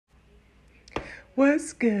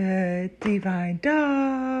What's good, Divine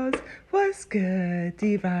Dolls? What's good,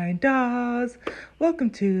 Divine Dolls? Welcome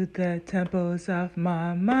to the temples of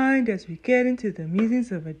my mind as we get into the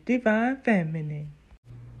musings of a divine feminine.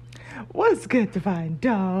 What's good, Divine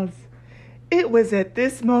Dolls? It was at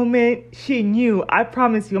this moment she knew. I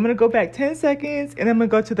promise you, I'm going to go back 10 seconds and I'm going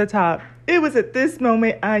to go to the top. It was at this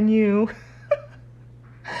moment I knew.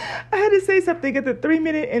 I had to say something at the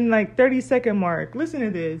 3-minute and 30-second mark. Listen to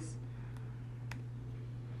this.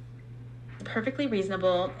 Perfectly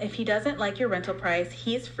reasonable. If he doesn't like your rental price,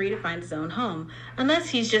 he's free to find his own home. Unless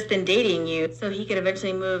he's just been dating you, so he could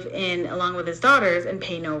eventually move in along with his daughters and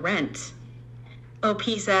pay no rent. OP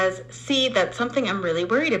says, see, that's something I'm really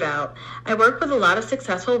worried about. I work with a lot of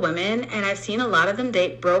successful women, and I've seen a lot of them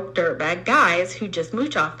date broke dirtbag guys who just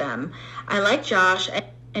mooch off them. I like Josh,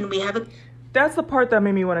 and we have a... That's the part that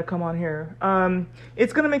made me want to come on here.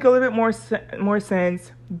 It's going to make a little bit more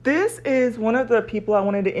sense. This is one of the people I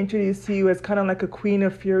wanted to introduce to you as kind of like a queen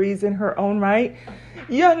of furies in her own right.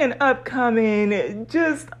 Young and upcoming,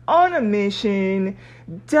 just on a mission.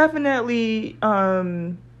 Definitely,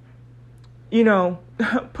 putting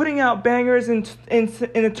out bangers in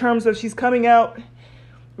the terms of she's coming out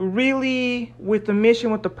really with the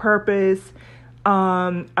mission, with the purpose.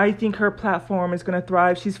 I think her platform is going to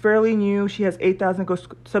thrive. She's fairly new. She has 8,000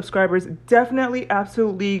 subscribers. Definitely,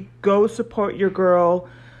 absolutely go support your girl.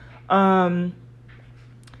 And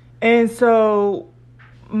so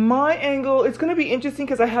my angle, it's going to be interesting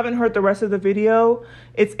because I haven't heard the rest of the video.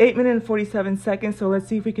 It's 8 minutes and 47 seconds. So let's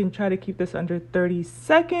see if we can try to keep this under 30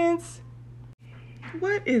 seconds.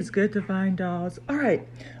 What is good, Divine Dolls? All right,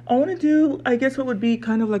 I want to do, I guess, what would be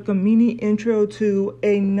kind of like a mini intro to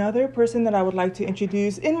another person that I would like to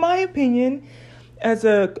introduce, in my opinion, as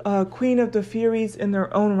a queen of the Furies in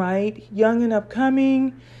their own right, young and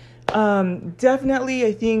upcoming. Definitely,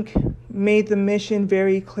 I think, made the mission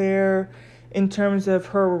very clear in terms of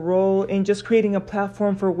her role in just creating a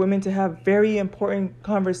platform for women to have very important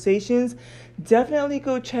conversations. Definitely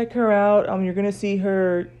go check her out. You're going to see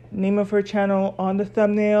her name of her channel on the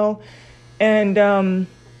thumbnail, and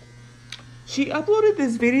she uploaded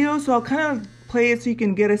this video, so I'll kind of play it so you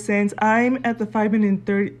can get a sense. I'm at the 5-minute and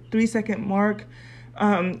 33-second mark.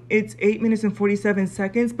 It's 8 minutes and 47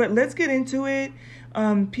 seconds, but let's get into it.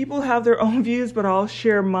 People have their own views, but I'll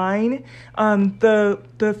share mine.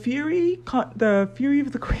 The fury of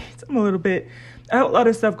the queens. I have a lot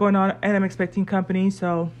of stuff going on, and I'm expecting company,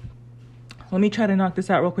 so let me try to knock this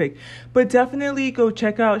out real quick. But definitely go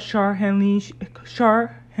check out Char Henley.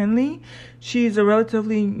 She's a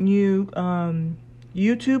relatively new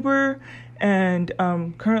YouTuber, and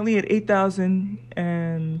currently at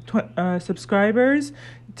 8,000 subscribers.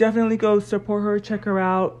 Definitely go support her, check her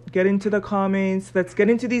out, get into the comments. Let's get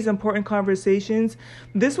into these important conversations.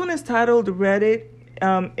 This one is titled Reddit,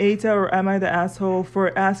 Eta or Am I the Asshole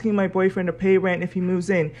for Asking My Boyfriend to Pay Rent If He Moves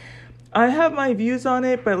In. I have my views on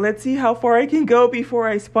it, but let's see how far I can go before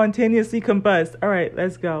I spontaneously combust. All right,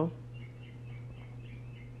 let's go.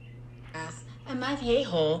 Am I the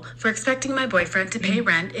a-hole for expecting my boyfriend to pay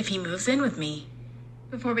rent if he moves in with me?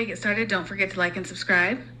 Before we get started, don't forget to like and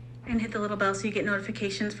subscribe, and hit the little bell so you get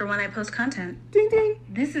notifications for when I post content. Ding, ding.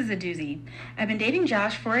 This is a doozy. I've been dating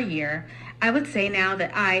Josh for a year. I would say now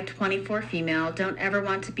that I, 24 female, don't ever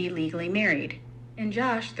want to be legally married. And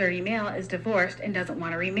Josh, 30 male, is divorced and doesn't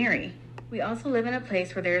want to remarry. We also live in a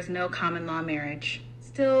place where there is no common law marriage.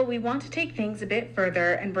 Still, we want to take things a bit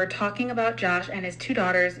further, and we're talking about Josh and his 2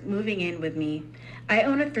 daughters moving in with me. I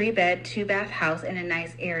own a 3-bed, 2-bath house in a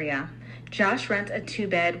nice area. Josh rents a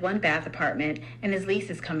 2-bed, 1-bath apartment, and his lease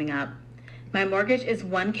is coming up. My mortgage is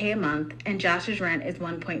 $1,000 a month, and Josh's rent is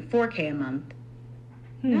 $1.4K a month.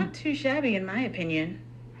 Not too shabby in my opinion.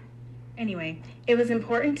 Anyway, it was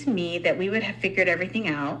important to me that we would have figured everything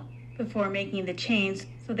out before making the change,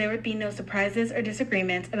 so there would be no surprises or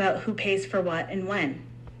disagreements about who pays for what and when.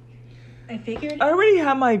 I already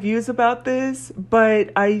have my views about this,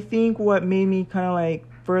 but I think what made me kind of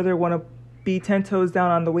further want to be 10 toes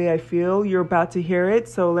down on the way I feel, you're about to hear it,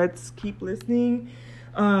 so let's keep listening.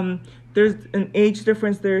 There's an age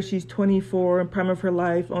difference there. She's 24 in prime of her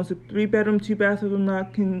life, owns a 3-bedroom, 2-bath,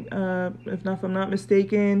 if I'm not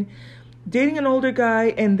mistaken. Dating an older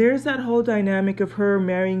guy, and there's that whole dynamic of her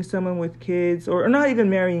marrying someone with kids, or not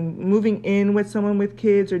even marrying, moving in with someone with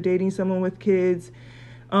kids, or dating someone with kids.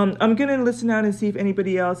 I'm going to listen out and see if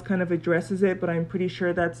anybody else kind of addresses it, but I'm pretty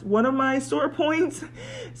sure that's one of my sore points.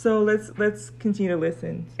 So let's continue to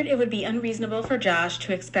listen. It would be unreasonable for Josh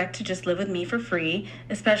to expect to just live with me for free,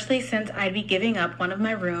 especially since I'd be giving up one of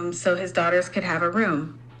my rooms so his daughters could have a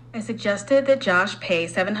room. I suggested that Josh pay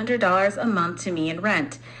 $700 a month to me in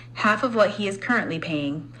rent, half of what he is currently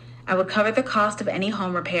paying. I would cover the cost of any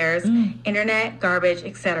home repairs, internet, garbage,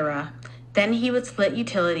 etc. Then he would split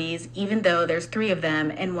utilities, even though there's 3 of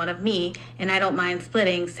them and 1 of me, and I don't mind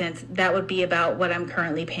splitting since that would be about what I'm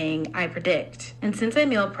currently paying, I predict. And since I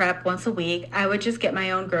meal prep once a week, I would just get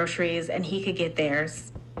my own groceries and he could get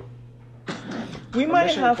theirs. We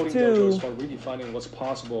might have to for redefining what's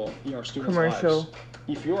possible in our students' commercial. lives.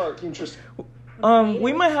 If you are interested,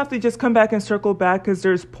 we might have to just come back and circle back because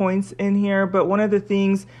there's points in here. But one of the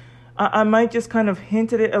things I might just kind of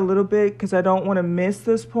hint at it a little bit because I don't want to miss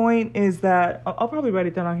this point is that I'll probably write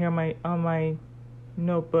it down on here on my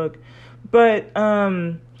notebook. But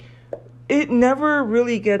it never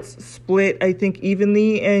really gets split, I think,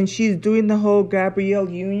 evenly. And she's doing the whole Gabrielle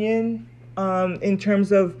Union in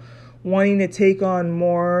terms of wanting to take on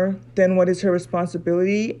more than what is her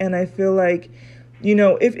responsibility. And I feel like, you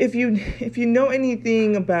know, if you know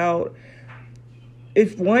anything about,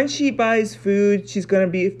 if once she buys food, she's going to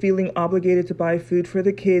be feeling obligated to buy food for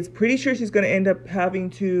the kids. Pretty sure she's going to end up having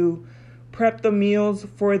to prep the meals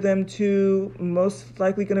for them too. Most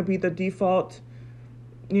likely going to be the default,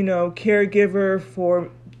 you know, caregiver for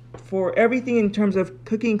everything in terms of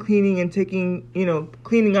cooking, cleaning, and taking, you know,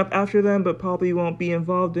 cleaning up after them, but probably won't be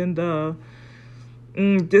involved in the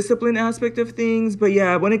discipline aspect of things. But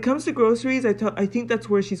yeah, when it comes to groceries, I think that's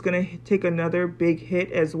where she's going to take another big hit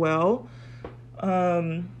as well.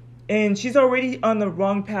 And she's already on the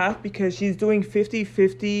wrong path because she's doing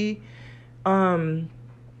 50-50,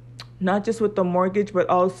 not just with the mortgage, but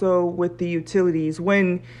also with the utilities.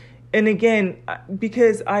 And again,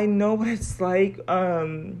 because I know what it's like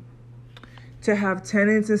to have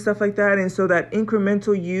tenants and stuff like that. And so that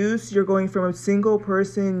incremental use, you're going from a single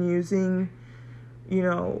person using, you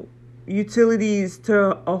know, utilities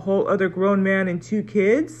to a whole other grown man and 2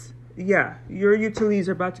 kids. Yeah, your utilities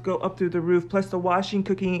are about to go up through the roof, plus the washing,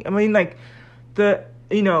 cooking. I mean, like the,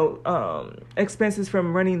 you know, expenses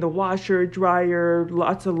from running the washer, dryer,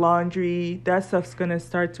 lots of laundry, that stuff's going to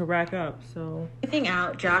start to rack up. So Everything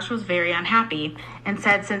out, Josh was very unhappy and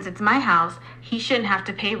said since it's my house, he shouldn't have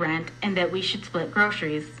to pay rent and that we should split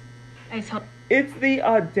groceries. It's the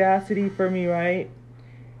audacity for me, right?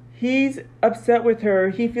 He's upset with her.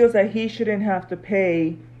 He feels that he shouldn't have to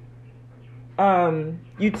pay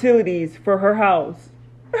utilities for her house.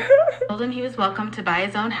 Told him he was welcome to buy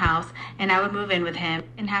his own house and I would move in with him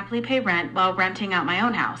and happily pay rent while renting out my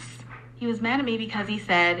own house. He was mad at me because he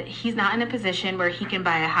said he's not in a position where he can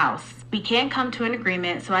buy a house. We can't come to an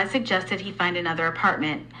agreement, so I suggested he find another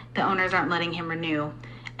apartment. The owners aren't letting him renew,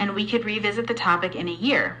 and we could revisit the topic in a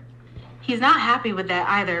year. He's not happy with that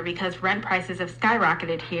either because rent prices have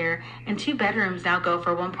skyrocketed here and 2 bedrooms now go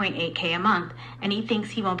for $1.8K a month, and he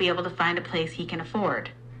thinks he won't be able to find a place he can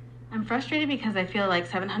afford. I'm frustrated because I feel like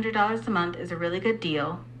 $700 a month is a really good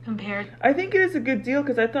deal compared. I think it is a good deal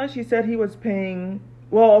because I thought she said he was paying,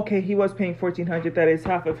 well, okay, he was paying $1,400. That is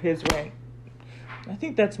half of his rent. I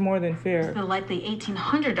think that's more than fair. The likely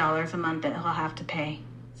 $1,800 a month that he'll have to pay.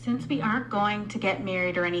 Since we aren't going to get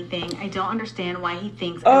married or anything, I don't understand why he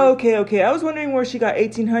thinks. Oh, okay. I was wondering where she got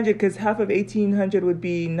 $1,800 because half of $1,800 would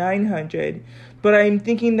be $900. But I'm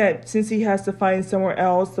thinking that since he has to find somewhere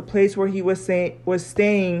else, the place where he was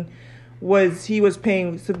staying he was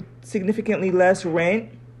paying significantly less rent.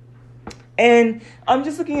 And I'm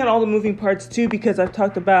just looking at all the moving parts too because I've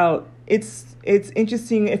talked about it's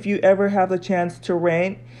interesting if you ever have the chance to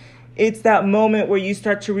rent. It's that moment where you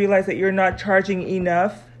start to realize that you're not charging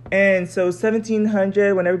enough. And so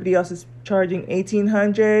 $1,700 when everybody else is charging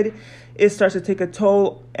 $1,800, it starts to take a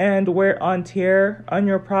toll and wear on tear on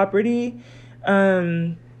your property,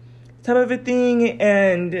 type of a thing.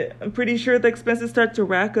 And I'm pretty sure the expenses start to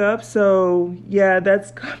rack up. So yeah,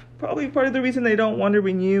 that's probably part of the reason they don't want to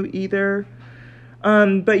renew either.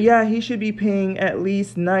 But yeah, he should be paying at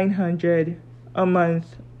least $900 a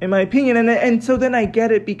month, in my opinion. And so then I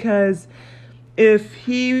get it because if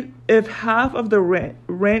half of the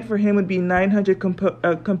rent for him would be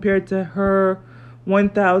 $900 compared to her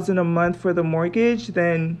 $1,000 a month for the mortgage,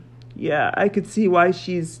 then yeah, I could see why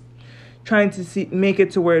she's trying to make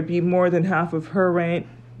it to where it'd be more than half of her rent,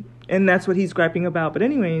 and that's what he's griping about. But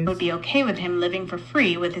anyways, I would be okay with him living for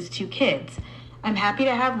free with his 2 kids. I'm happy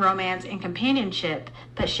to have romance and companionship,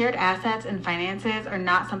 but shared assets and finances are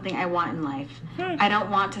not something I want in life. I don't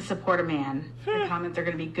want to support a man. The comments are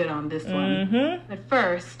going to be good on this one. But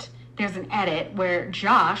first, there's an edit where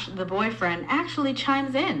Josh, the boyfriend, actually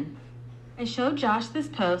chimes in. I showed Josh this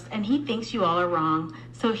post and he thinks you all are wrong,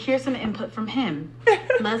 so here's some input from him.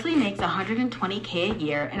 Leslie makes $120K a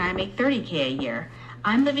year and I make $30K a year.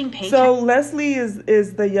 I'm living paycheck. So Leslie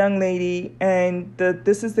is the young lady, and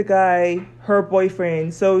this is the guy, her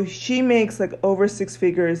boyfriend. So she makes like over 6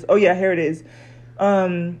 figures. Oh yeah, here it is.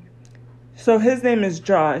 So his name is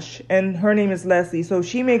Josh, and her name is Leslie. So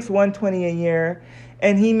she makes $120 a year,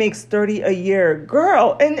 and he makes $30 a year.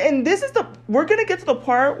 Girl, and this is we're gonna get to the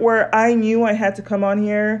part where I knew I had to come on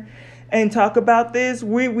here and talk about this.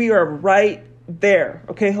 We are right there.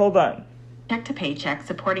 Okay, hold on. Check to paycheck,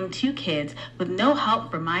 supporting 2 kids with no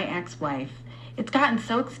help from my ex-wife. It's gotten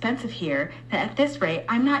so expensive here that at this rate,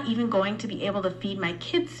 I'm not even going to be able to feed my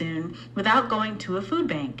kids soon without going to a food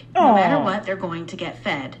bank. No matter what, they're going to get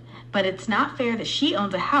fed. But it's not fair that she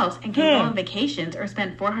owns a house and can go on vacations or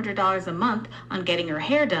spend $400 a month on getting her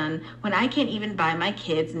hair done when I can't even buy my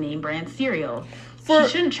kids name brand cereal. She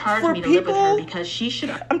shouldn't charge me to live with her because she should...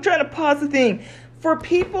 I'm trying to pause the thing. For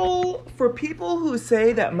people who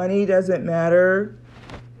say that money doesn't matter,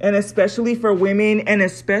 and especially for women, and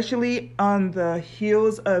especially on the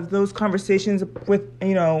heels of those conversations with,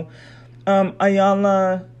 Ayanna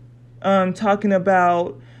talking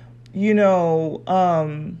about,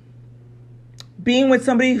 being with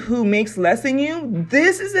somebody who makes less than you,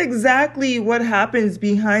 this is exactly what happens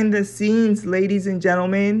behind the scenes, ladies and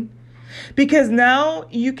gentlemen. Because now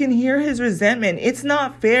you can hear his resentment. It's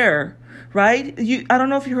not fair, right? I don't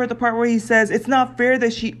know if you heard the part where he says it's not fair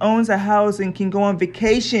that she owns a house and can go on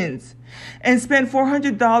vacations and spend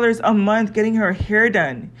 $400 a month getting her hair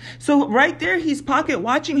done. So right there, he's pocket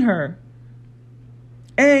watching her.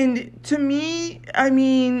 And to me, I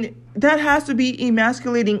mean, that has to be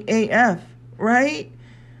emasculating AF. Right?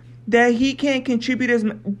 That he can't contribute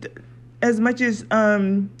as much as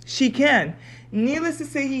she can. Needless to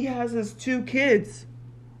say, he has his 2 kids,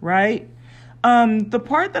 right? The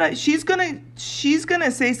part that she's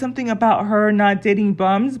gonna say something about her not dating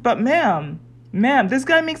bums, but ma'am, this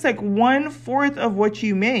guy makes like 1/4 of what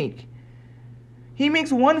you make. He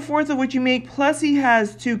makes 1/4 of what you make, plus he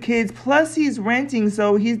has 2 kids, plus he's renting,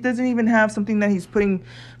 so he doesn't even have something that he's putting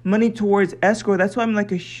money towards escrow. That's why I'm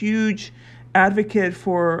like a huge advocate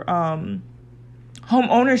for home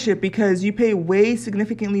ownership, because you pay way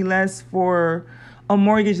significantly less for a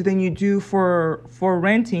mortgage than you do for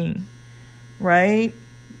renting, right?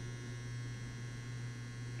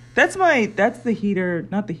 That's the heater,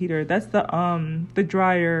 not the heater. That's the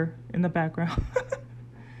dryer in the background.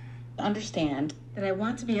 Understand that I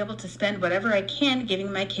want to be able to spend whatever I can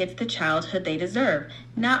giving my kids the childhood they deserve,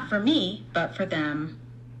 not for me, but for them.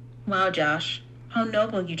 Wow, Josh. How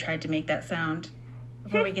noble you tried to make that sound.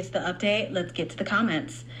 Before we get to the update, let's get to the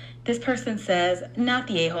comments. This person says, not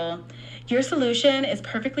the a-hole. Your solution is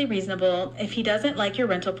perfectly reasonable. If he doesn't like your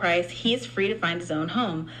rental price, he is free to find his own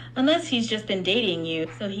home, unless he's just been dating you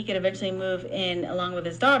so he could eventually move in along with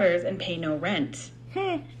his daughters and pay no rent.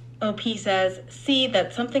 OP says, see,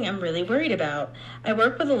 that's something I'm really worried about. I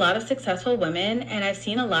work with a lot of successful women, and I've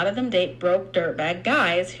seen a lot of them date broke dirtbag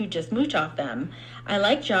guys who just mooch off them. I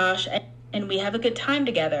like Josh, and we have a good time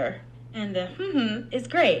together. And the is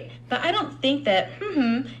great, but I don't think that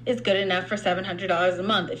is good enough for $700 a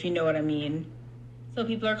month, if you know what I mean. So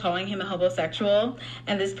people are calling him a homosexual,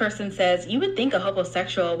 and this person says, you would think a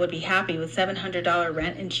homosexual would be happy with $700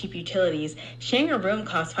 rent and cheap utilities. Sharing a room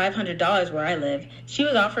costs $500 where I live. She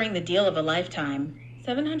was offering the deal of a lifetime.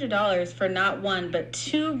 $700 for not 1 but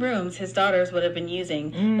 2 rooms his daughters would have been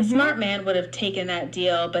using. A smart man would have taken that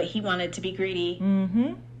deal, but he wanted to be greedy.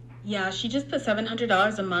 Yeah, she just put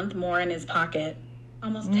 $700 a month more in his pocket.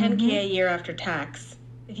 Almost $10K a year after tax.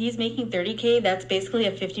 If he's making $30K, that's basically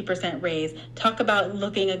a 50% raise. Talk about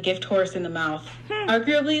looking a gift horse in the mouth.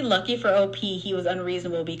 Arguably, lucky for OP, he was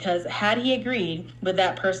unreasonable, because had he agreed with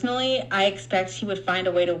that personally, I expect he would find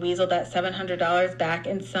a way to weasel that $700 back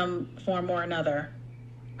in some form or another.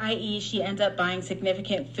 I.e., she ends up buying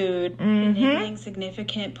significant food, enabling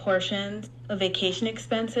significant portions of vacation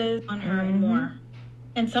expenses on her and more.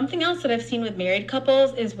 And something else that I've seen with married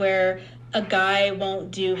couples is where a guy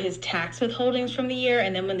won't do his tax withholdings from the year,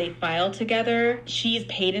 and then when they file together, she's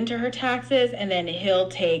paid into her taxes, and then he'll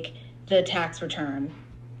take the tax return.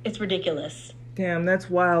 It's ridiculous. Damn, that's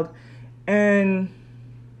wild. And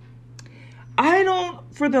I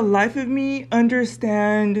don't, for the life of me,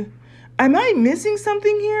 understand. Am I missing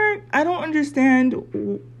something here? I don't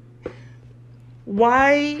understand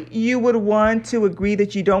why you would want to agree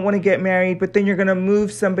that you don't want to get married, but then you're going to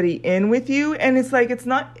move somebody in with you. And it's like,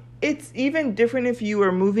 it's even different if you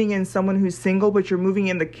are moving in someone who's single, but you're moving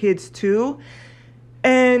in the kids too.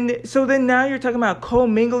 And so then now you're talking about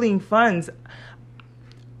co-mingling funds.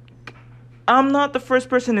 I'm not the first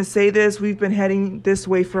person to say this. We've been heading this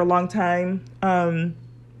way for a long time. And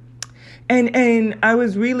And I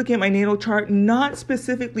was re-looking at my natal chart, not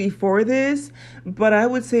specifically for this, but I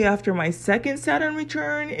would say after my second Saturn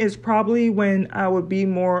return is probably when I would be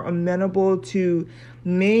more amenable to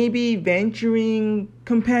maybe venturing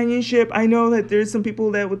companionship. I know that there's some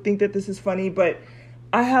people that would think that this is funny, but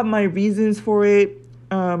I have my reasons for it.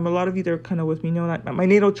 A lot of you that are kind of with me know that my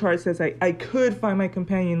natal chart says I could find my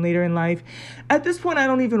companion later in life. At this point, I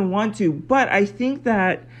don't even want to, but I think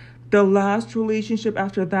that the last relationship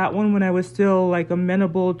after that one, when I was still like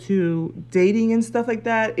amenable to dating and stuff like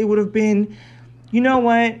that, it would have been, you know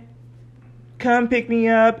what? Come pick me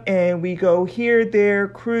up and we go here, there,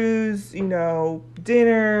 cruise,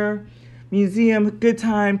 dinner, museum, good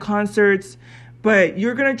time, concerts. But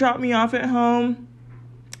you're going to drop me off at home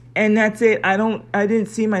and that's it. I didn't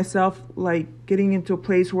see myself like getting into a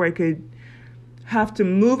place where I could have to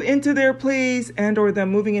move into their place and or them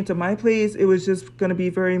moving into my place. It was just going to be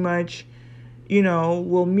very much,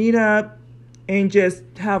 we'll meet up and just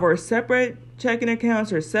have our separate checking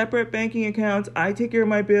accounts or separate banking accounts. I take care of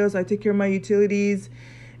my bills. I take care of my utilities.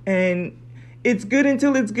 And it's good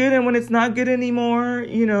until it's good. And when it's not good anymore,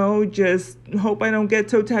 just hope I don't get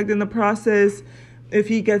toe tagged in the process if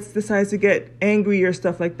he decides to get angry or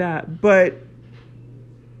stuff like that. But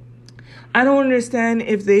I don't understand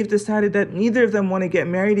if they've decided that neither of them want to get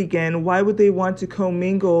married again. Why would they want to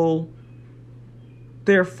commingle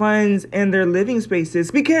their funds and their living spaces?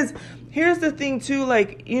 Because here's the thing too,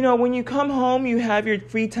 like, when you come home, you have your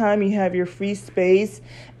free time, you have your free space.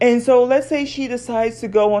 And so let's say she decides to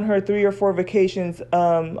go on her 3 or 4 vacations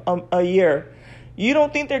a year. You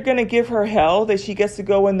don't think they're going to give her hell that she gets to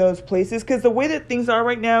go in those places? Because the way that things are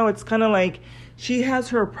right now, it's kind of like she has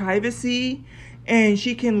her privacy. And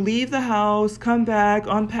she can leave the house, come back,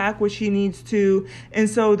 unpack what she needs to. And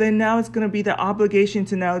so then now it's going to be the obligation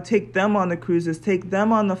to now take them on the cruises, take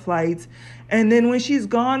them on the flights. And then when she's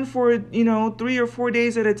gone for, 3 or 4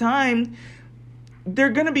 days at a time, they're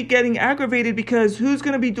going to be getting aggravated because who's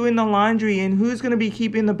going to be doing the laundry and who's going to be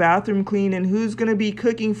keeping the bathroom clean and who's going to be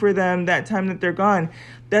cooking for them that time that they're gone.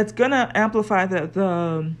 That's going to amplify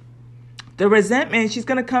the resentment. She's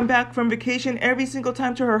going to come back from vacation every single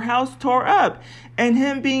time to her house tore up, and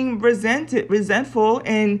him being resentful,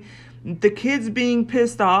 and the kids being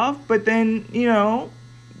pissed off, but then,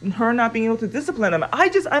 her not being able to discipline them.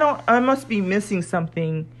 I must be missing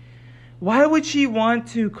something. Why would she want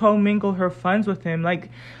to commingle her funds with him? Like,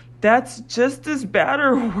 that's just as bad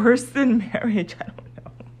or worse than marriage. I don't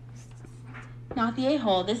know. Not the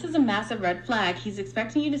a-hole. This is a massive red flag. He's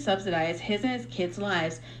expecting you to subsidize his and his kids'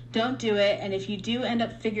 lives. Don't do it. And if you do end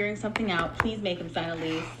up figuring something out, please make him sign a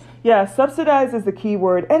lease. Yeah, subsidize is the key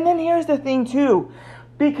word. And then here's the thing, too.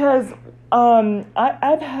 Because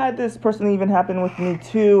I've had this personally even happen with me,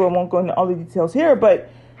 too. I won't go into all the details here. But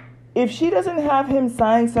if she doesn't have him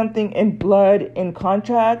sign something in blood in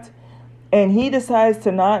contract, and he decides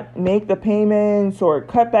to not make the payments or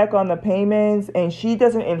cut back on the payments, and she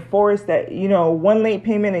doesn't enforce that, one late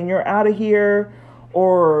payment and you're out of here,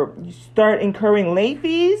 or you start incurring late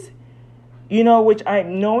fees, which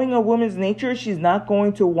knowing a woman's nature, she's not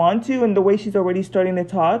going to want to, and the way she's already starting to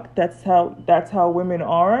talk, that's how women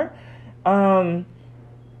are. Good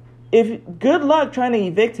luck trying to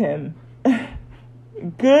evict him.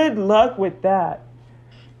 Good luck with that.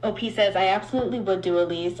 OP says, I absolutely would do a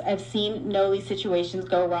lease. I've seen no lease situations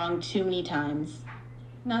go wrong too many times.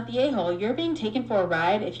 Not the a-hole. You're being taken for a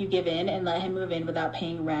ride if you give in and let him move in without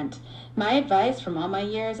paying rent. My advice from all my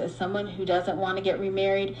years as someone who doesn't want to get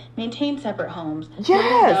remarried, maintain separate homes.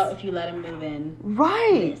 Yes. Out if you let him move in.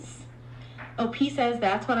 Right. Yes. OP says,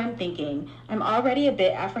 that's what I'm thinking. I'm already a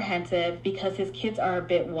bit apprehensive because his kids are a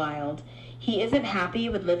bit wild. He isn't happy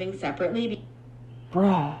with living separately.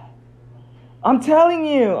 Bruh. I'm telling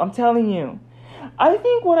you. I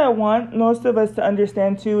think what I want most of us to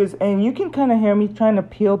understand too is, and you can kind of hear me trying to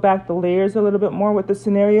peel back the layers a little bit more with the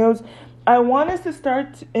scenarios. I want us to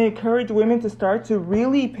start to encourage women to start to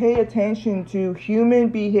really pay attention to human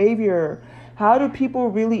behavior. How do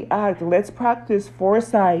people really act? Let's practice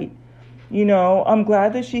foresight. I'm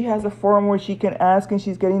glad that she has a forum where she can ask and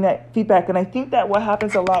she's getting that feedback. And I think that what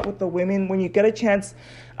happens a lot with the women, when you get a chance,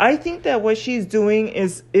 I think that what she's doing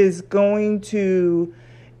is going to,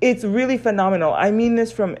 it's really phenomenal. I mean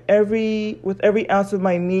this with every ounce of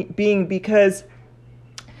my being, because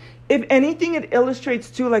if anything, it illustrates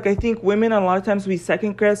too, like, I think women, a lot of times we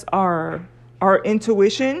second guess our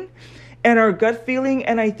intuition and our gut feeling.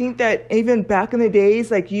 And I think that even back in the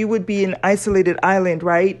days, like, you would be an isolated island,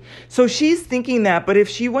 right? So she's thinking that, but if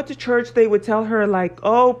she went to church, they would tell her like,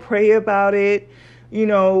 oh, pray about it,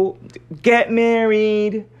 get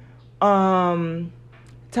married,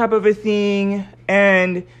 type of a thing.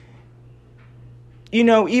 And you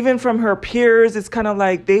know, even from her peers, it's kind of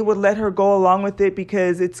like they would let her go along with it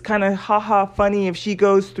because it's kind of haha funny if she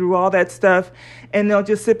goes through all that stuff, and they'll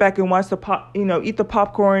just sit back and watch eat the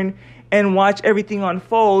popcorn and watch everything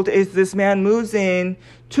unfold as this man moves in.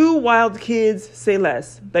 2 wild kids, say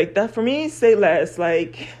less. Like that for me, say less.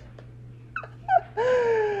 Like,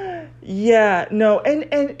 yeah, no. And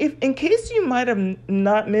if in case you might have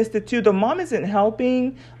not missed it too, the mom isn't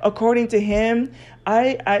helping, according to him.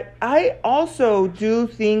 I also do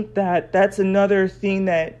think that that's another thing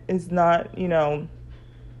that is not, you know,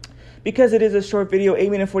 because it is a short video,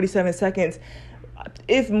 8 minutes 47 seconds.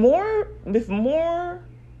 If more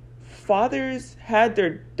fathers had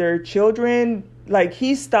their children, like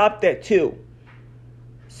he stopped at 2.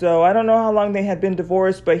 So I don't know how long they had been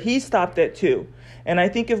divorced, but he stopped at 2. And I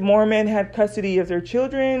think if more men had custody of their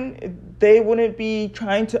children, they wouldn't be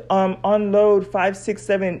trying to unload 5, 6,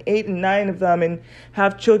 7, 8, and 9 of them and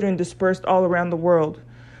have children dispersed all around the world.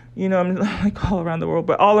 You know, I'm not like all around the world,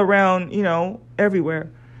 but all around, you know,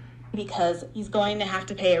 everywhere. Because he's going to have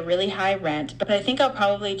to pay a really high rent, but I think I'll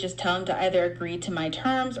probably just tell him to either agree to my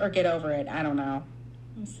terms or get over it. I don't know.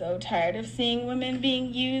 I'm so tired of seeing women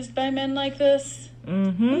being used by men like this.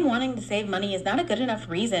 Mm-hmm. Wanting to save money is not a good enough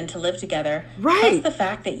reason to live together. Right. Plus, the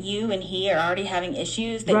fact that you and he are already having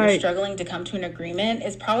issues, that right. you're struggling to come to an agreement,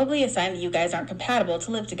 is probably a sign that you guys aren't compatible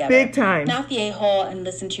to live together. Big time. Not the a-hole and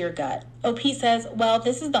listen to your gut. OP says, well,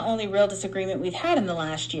 this is the only real disagreement we've had in the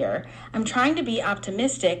last year. I'm trying to be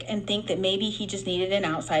optimistic and think that maybe he just needed an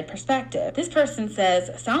outside perspective. This person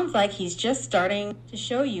says, sounds like he's just starting to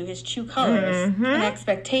show you his true colors and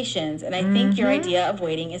expectations, and I think your idea of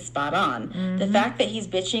waiting is spot on. The fact that he's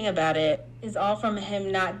bitching about it is all from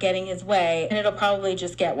him not getting his way, and it'll probably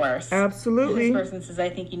just get worse. Absolutely. And this person says, I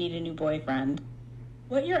think you need a new boyfriend.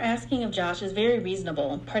 What you're asking of Josh is very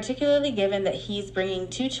reasonable, particularly given that he's bringing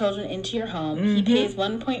 2 children into your home. He pays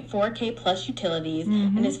 $1.4K plus utilities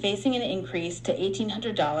and is facing an increase to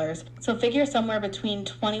 $1,800. So figure somewhere between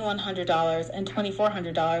 $2,100 and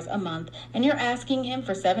 $2,400 a month. And you're asking him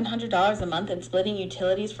for $700 a month and splitting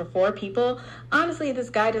utilities for 4 people? Honestly, this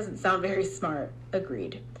guy doesn't sound very smart.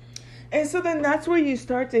 Agreed. And so then that's where you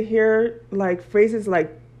start to hear like phrases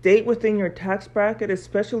like date within your tax bracket,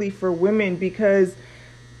 especially for women, because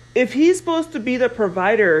if he's supposed to be the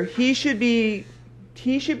provider, he should be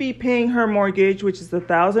paying her mortgage, which is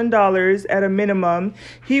 $1,000 at a minimum.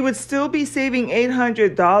 He would still be saving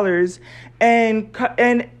 $800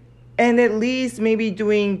 and at least maybe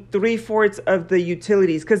doing 3/4 of the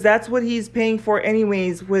utilities, because that's what he's paying for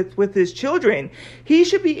anyways with his children. He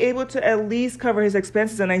should be able to at least cover his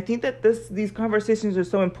expenses. And I think that these conversations are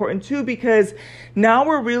so important too, because now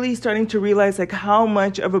we're really starting to realize like how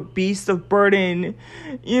much of a beast of burden,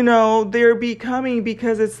 you know, they're becoming,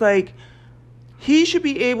 because it's like he should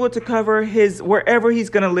be able to cover his wherever he's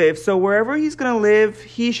going to live. So wherever he's going to live,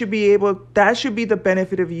 he should be able, that should be the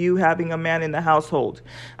benefit of you having a man in the household.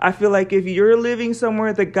 I feel like if you're living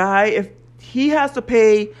somewhere, the guy, if he has to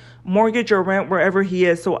pay mortgage or rent wherever he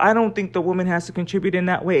is, so I don't think the woman has to contribute in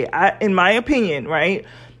that way. In my opinion, right?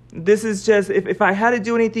 This is just, if I had to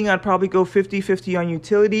do anything, I'd probably go 50-50 on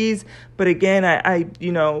utilities. But again, I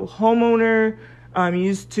you know, homeowner,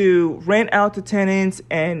 used to rent out to tenants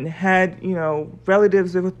and had, you know,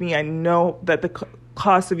 relatives live with me. I know that the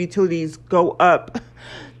cost of utilities go up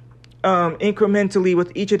incrementally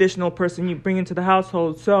with each additional person you bring into the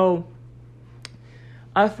household. So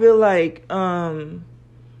I feel like,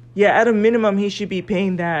 yeah, at a minimum, he should be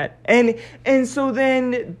paying that. And so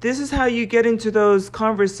then this is how you get into those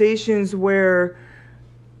conversations where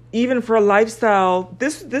even for a lifestyle,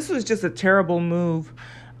 this was just a terrible move.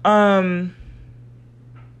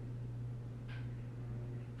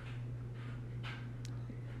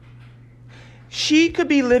 She could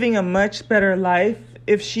be living a much better life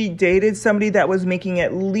if she dated somebody that was making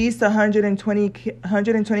at least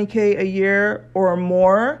 $120K a year or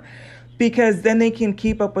more, because then they can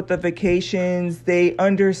keep up with the vacations. They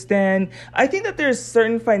understand. I think that there's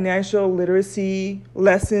certain financial literacy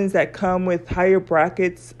lessons that come with higher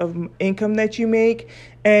brackets of income that you make.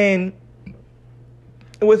 And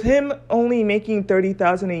with him only making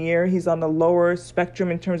 $30,000 a year, he's on the lower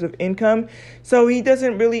spectrum in terms of income. So he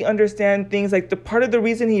doesn't really understand things like the part of the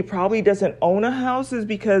reason he probably doesn't own a house is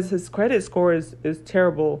because his credit score is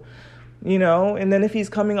terrible, you know. And then if he's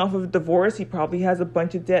coming off of a divorce, he probably has a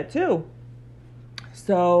bunch of debt too.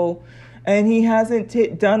 So, and he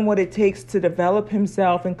hasn't done what it takes to develop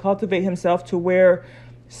himself and cultivate himself to where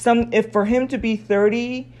if for him to be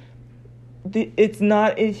 30,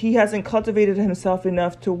 he hasn't cultivated himself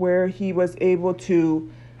enough to where he was able to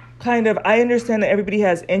kind of, I understand that everybody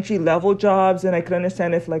has entry level jobs, and I could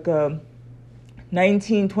understand if like a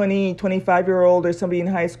 19, 20, 25-year-old or somebody in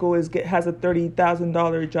high school has a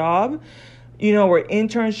 $30,000 job, or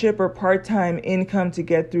internship or part-time income to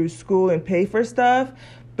get through school and pay for stuff.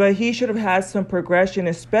 But he should have had some progression,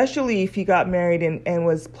 especially if he got married and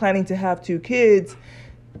was planning to have 2 kids,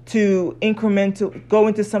 to go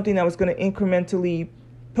into something that was going to incrementally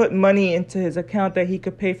put money into his account that he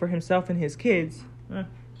could pay for himself and his kids.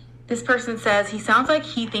 This person says he sounds like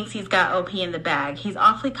he thinks he's got OP in the bag. He's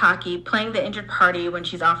awfully cocky, playing the injured party when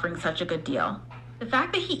she's offering such a good deal. The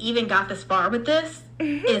fact that he even got this far with this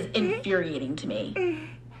is infuriating to me.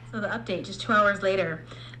 So the update, just 2 hours later.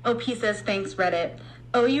 OP says, thanks, Reddit.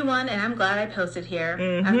 Owe you one, and I'm glad I posted here.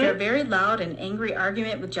 After a very loud and angry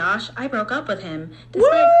argument with Josh, I broke up with him.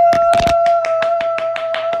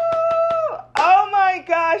 Oh my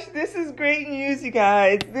gosh, this is great news, you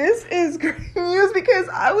guys. This is great news because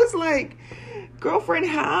I was like, girlfriend,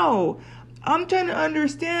 how? I'm trying to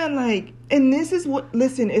understand, and this is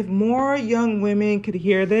listen, if more young women could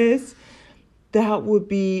hear this, that would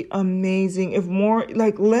be amazing. If more,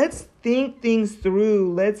 let's think things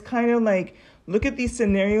through. Let's kind of look at these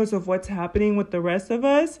scenarios of what's happening with the rest of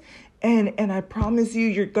us. And I promise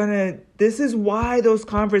you, this is why those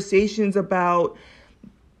conversations about,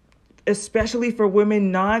 especially for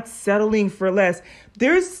women, not settling for less.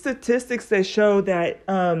 There's statistics that show that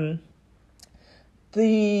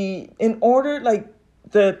the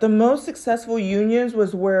most successful unions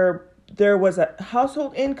was where there was a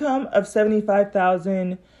household income of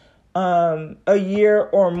 $75,000 a year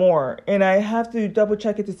or more. And I have to double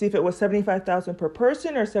check it to see if it was $75,000 per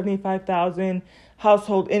person or $75,000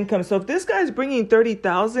 household income. So if this guy's bringing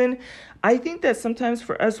 $30,000, I think that sometimes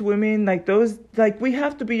for us women, we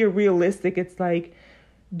have to be realistic. It's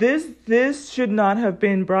this should not have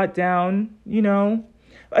been brought down,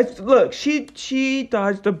 Look, she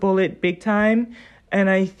dodged a bullet big time. And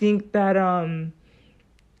I think that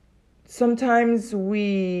sometimes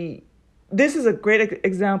this is a great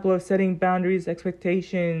example of setting boundaries,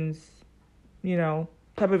 expectations,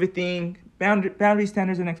 type of a thing, boundary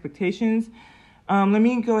standards and expectations. Let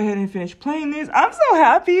me go ahead and finish playing this. I'm so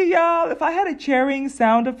happy, y'all. If I had a cheering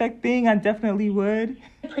sound effect thing, I definitely would.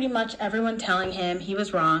 Pretty much everyone telling him he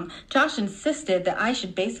was wrong. Josh insisted that I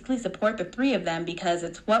should basically support the 3 of them because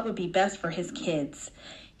it's what would be best for his kids.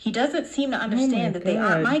 He doesn't seem to understand that they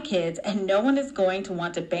aren't my kids, and no one is going to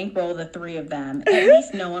want to bankroll the 3 of them, at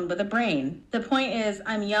least no one with a brain. The point is,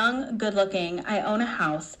 I'm young, good-looking, I own a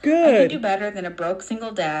house. Good. I could do better than a broke single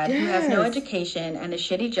dad who has no education and a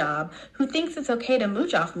shitty job, who thinks it's okay to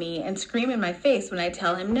mooch off me and scream in my face when I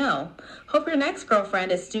tell him no. Hope your next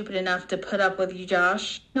girlfriend is stupid enough to put up with you,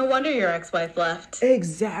 Josh. No wonder your ex-wife left.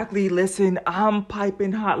 Exactly. Listen, I'm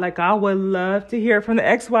piping hot. I would love to hear from the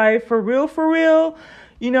ex-wife. For real, for real.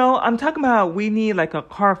 I'm talking about we need a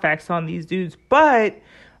Carfax on these dudes. But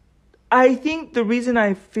I think the reason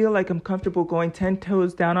I feel like I'm comfortable going 10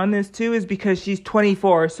 toes down on this too is because she's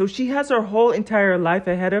 24. So she has her whole entire life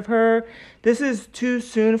ahead of her. This is too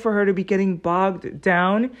soon for her to be getting bogged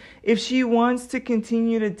down. If she wants to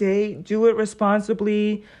continue to date, do it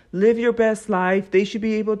responsibly, live your best life. They should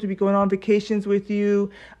be able to be going on vacations with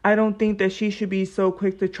you. I don't think that she should be so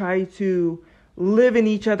quick to try to live in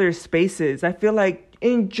each other's spaces. I feel like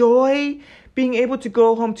enjoy being able to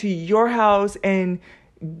go home to your house and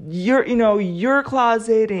your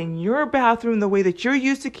closet and your bathroom the way that you're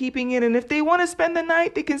used to keeping it. And if they want to spend the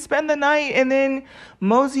night, they can spend the night and then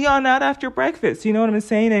mosey on out after breakfast. You know what I'm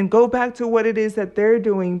saying? And go back to what it is that they're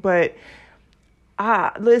doing. But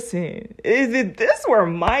listen, if this were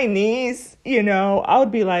my niece, I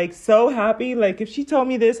would be so happy. If she told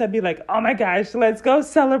me this, I'd be like, oh my gosh, let's go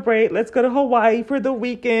celebrate. Let's go to Hawaii for the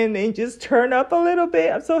weekend and just turn up a little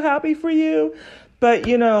bit. I'm so happy for you. But,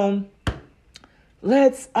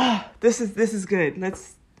 this is good.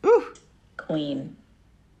 Queen.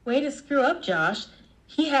 Way to screw up, Josh.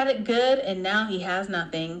 He had it good, and now he has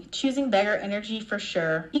nothing. Choosing beggar energy for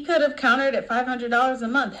sure. He could have countered at $500 a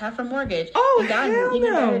month, half a mortgage, and gotten an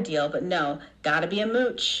even better deal. But no, gotta be a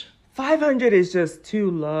mooch. 500 is just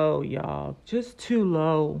too low, y'all. Just too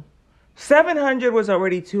low. 700 was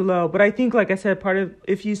already too low. But I think, like I said,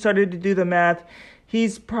 if you started to do the math,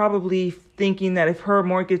 he's probably thinking that if her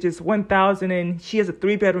mortgage is $1,000 and she has a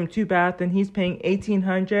 3-bedroom, 2-bath, and he's paying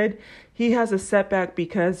 $1,800, he has a setback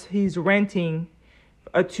because he's renting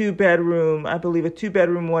a 2-bedroom, I believe, a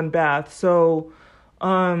 2-bedroom, 1-bath. So,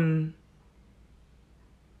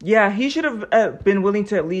 he should have been willing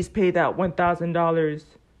to at least pay that $1,000,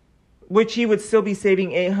 which he would still be saving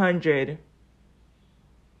 $800.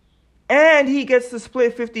 And he gets to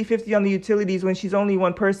split 50-50 on the utilities when she's only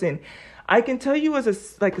one person. I can tell you as a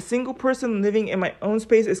single person living in my own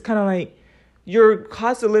space, it's kind of your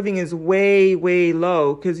cost of living is way, way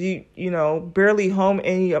low because you know, barely home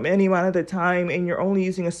any amount of the time, and you're only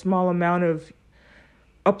using a small amount of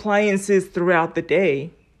appliances throughout the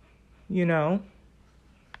day, you know.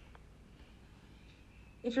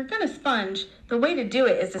 If you're going to sponge, the way to do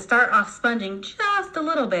it is to start off sponging just a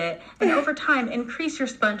little bit and over time increase your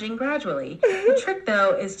sponging gradually. The trick,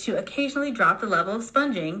 though, is to occasionally drop the level of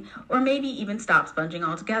sponging or maybe even stop sponging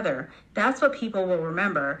altogether. That's what people will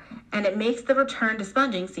remember, and it makes the return to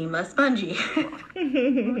sponging seem less spongy.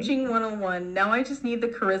 Mooching 101. Now I just need the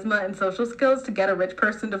charisma and social skills to get a rich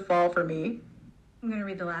person to fall for me. I'm going to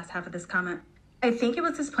read the last half of this comment. I think it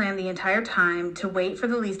was his plan the entire time to wait for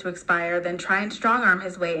the lease to expire, then try and strong-arm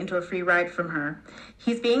his way into a free ride from her.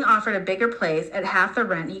 He's being offered a bigger place at half the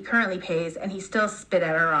rent he currently pays, and he still spit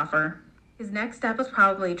at her offer. His next step was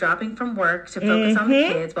probably dropping from work to focus on the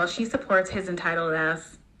kids while she supports his entitled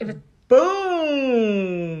ass.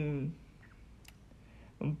 Boom!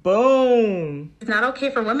 Boom! It's not okay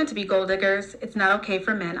for women to be gold diggers. It's not okay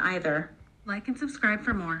for men either. Like and subscribe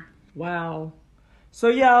for more. Wow. So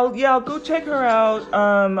yeah, I'll go check her out.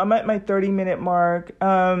 I'm at my 30-minute mark.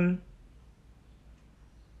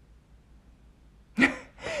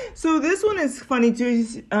 So this one is funny too.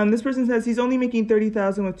 This person says he's only making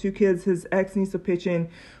 $30,000 with 2 kids. His ex needs to pitch in.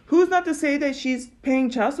 Who's not to say that she's paying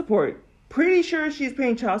child support? Pretty sure she's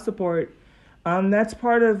paying child support. That's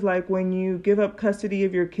part of like when you give up custody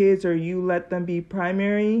of your kids or you let them be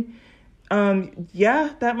primary.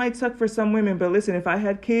 Yeah, that might suck for some women, but listen, if I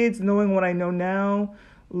had kids, knowing what I know now,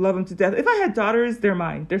 love them to death. If I had daughters, they're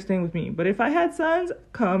mine. They're staying with me. But if I had sons,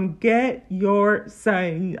 come get your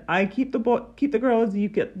son. I keep the girls, you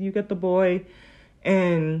get the boy,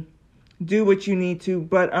 and do what you need to.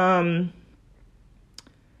 But I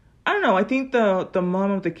don't know. I think the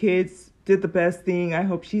mom of the kids did the best thing. I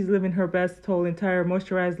hope she's living her best whole entire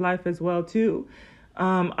moisturized life as well too.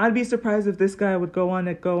 I'd be surprised if this guy would go on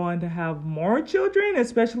to have more children,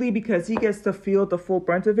 especially because he gets to feel the full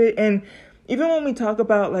brunt of it. And even when we talk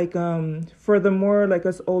about like for the more like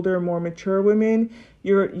us older, more mature women,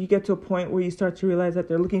 you get to a point where you start to realize that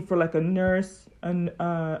they're looking for like a nurse and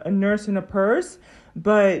a purse.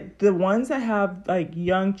 But the ones that have like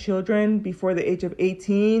young children before the age of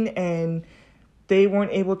 18 and they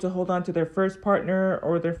weren't able to hold on to their first partner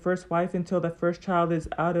or their first wife until the first child is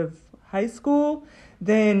out of high school,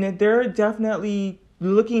 then they're definitely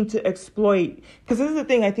looking to exploit. Because this is the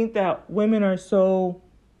thing, I think that women are so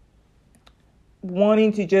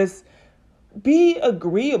wanting to just be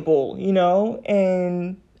agreeable, you know,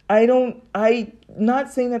 and I'm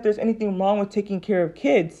not saying that there's anything wrong with taking care of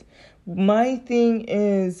kids. My thing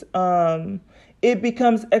is, it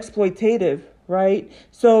becomes exploitative, right?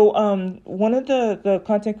 So one of the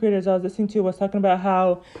content creators I was listening to was talking about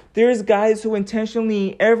how there's guys who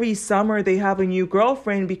intentionally every summer they have a new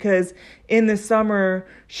girlfriend because in the summer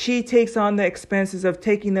she takes on the expenses of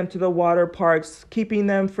taking them to the water parks, keeping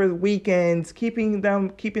them for the weekends, keeping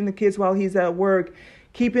the kids while he's at work,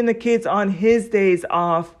 keeping the kids on his days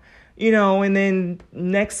off, you know, and then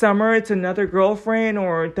next summer it's another girlfriend,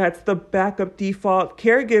 or that's the backup default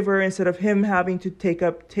caregiver instead of him having to take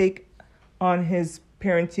on his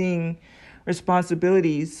parenting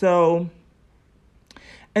responsibilities. So,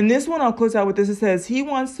 and this one I'll close out with this. It says he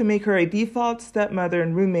wants to make her a default stepmother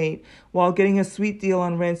and roommate while getting a sweet deal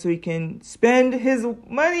on rent so he can spend his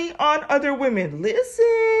money on other women.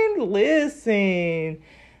 Listen,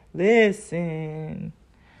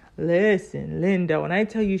 Linda. When I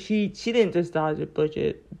tell you she didn't just dodge a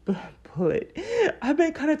bullet. I've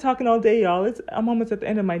been kind of talking all day, y'all. I'm almost at the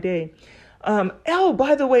end of my day.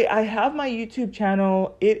 By the way, I have my YouTube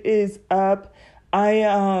channel. It is up.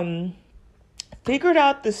 I figured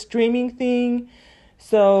out the streaming thing.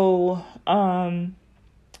 So I'm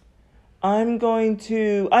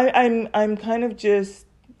kind of just,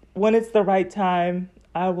 when it's the right time,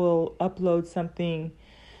 I will upload something.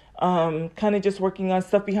 Kind of just working on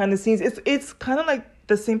stuff behind the scenes. It's kind of like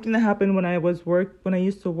the same thing that happened when I used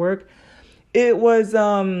to work. It was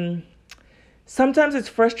sometimes it's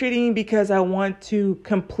frustrating because I want to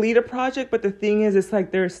complete a project, but the thing is, it's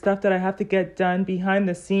like there's stuff that I have to get done behind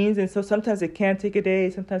the scenes, and so sometimes it can take a day,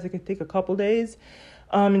 sometimes it can take a couple days,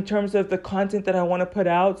 in terms of the content that I want to put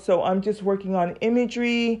out. So I'm just working on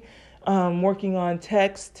imagery, working on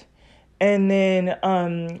text, and then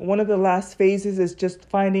one of the last phases is just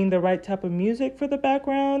finding the right type of music for the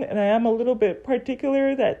background, and I am a little bit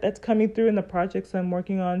particular that's coming through in the projects I'm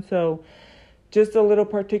working on, so just a little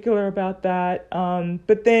particular about that.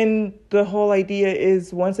 But then the whole idea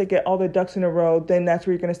is once I get all the ducks in a row, then that's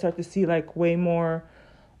where you're going to start to see like way more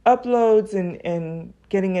uploads and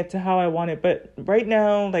getting it to how I want it. But right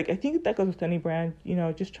now, like, I think that goes with any brand, you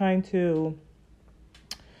know, just trying to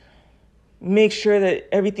make sure that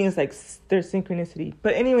everything's like there's synchronicity.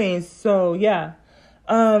 But anyways, so yeah.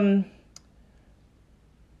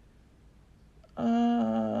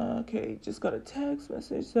 Okay, just got a text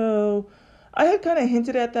message. So I had kind of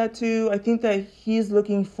hinted at that too. I think that he's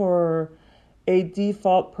looking for a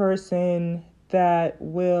default person that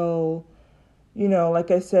will, you know, like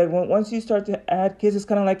I said, once you start to add kids, it's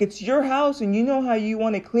kind of like it's your house and you know how you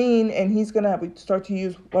want it clean, and he's going to start to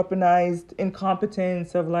use weaponized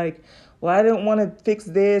incompetence of like, well, I don't want to fix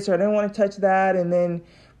this or I don't want to touch that. And then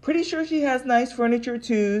pretty sure she has nice furniture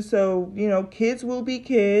too. So, you know, kids will be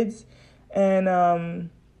kids. And,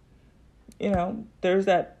 you know, there's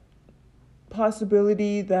that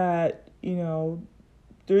possibility that, you know,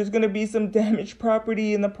 there's going to be some damaged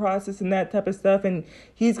property in the process and that type of stuff. And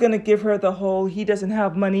he's going to give her the whole, he doesn't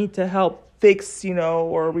have money to help fix, you know,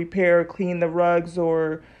 or repair, clean the rugs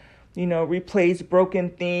or, you know, replace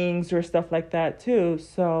broken things or stuff like that too.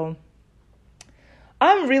 So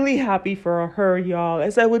I'm really happy for her, y'all,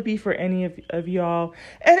 as I would be for any of y'all.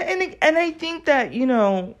 And I think that, you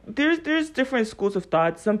know, there's different schools of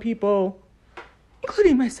thought. Some people,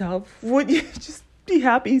 including myself, would just be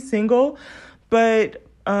happy single. But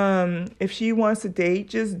if she wants to date,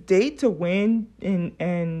 just date to win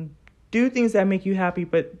and do things that make you happy.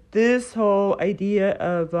 But this whole idea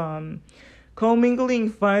of commingling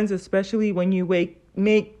funds, especially when you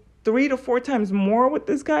make 3 to 4 times more what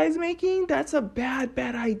this guy's making, that's a bad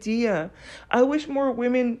idea. I wish more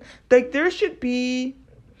women, like, there should be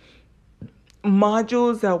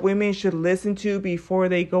modules that women should listen to before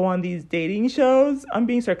they go on these dating shows. I'm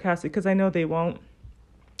being sarcastic because I know they won't.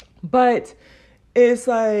 But it's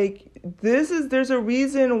like, there's a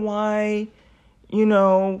reason why, you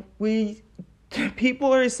know,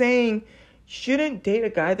 people are saying shouldn't date a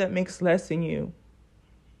guy that makes less than you.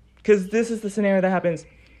 Because this is the scenario that happens.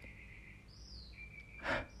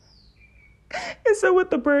 And so with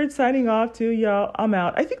the bird signing off too, y'all, I'm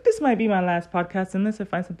out. I think this might be my last podcast unless I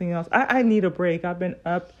find something else. I need a break. I've been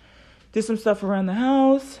up, did some stuff around the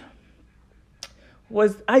house.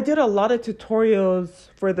 I did a lot of tutorials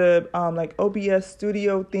for the like OBS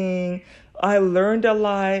studio thing. I learned a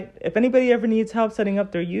lot. If anybody ever needs help setting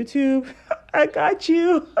up their YouTube, I got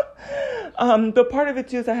you. But part of it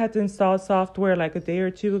too is I had to install software like a day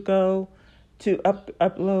or two ago to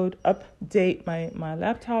update my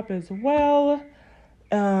laptop as well.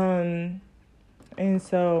 And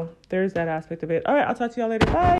so there's that aspect of it. All right, I'll talk to y'all later. Bye.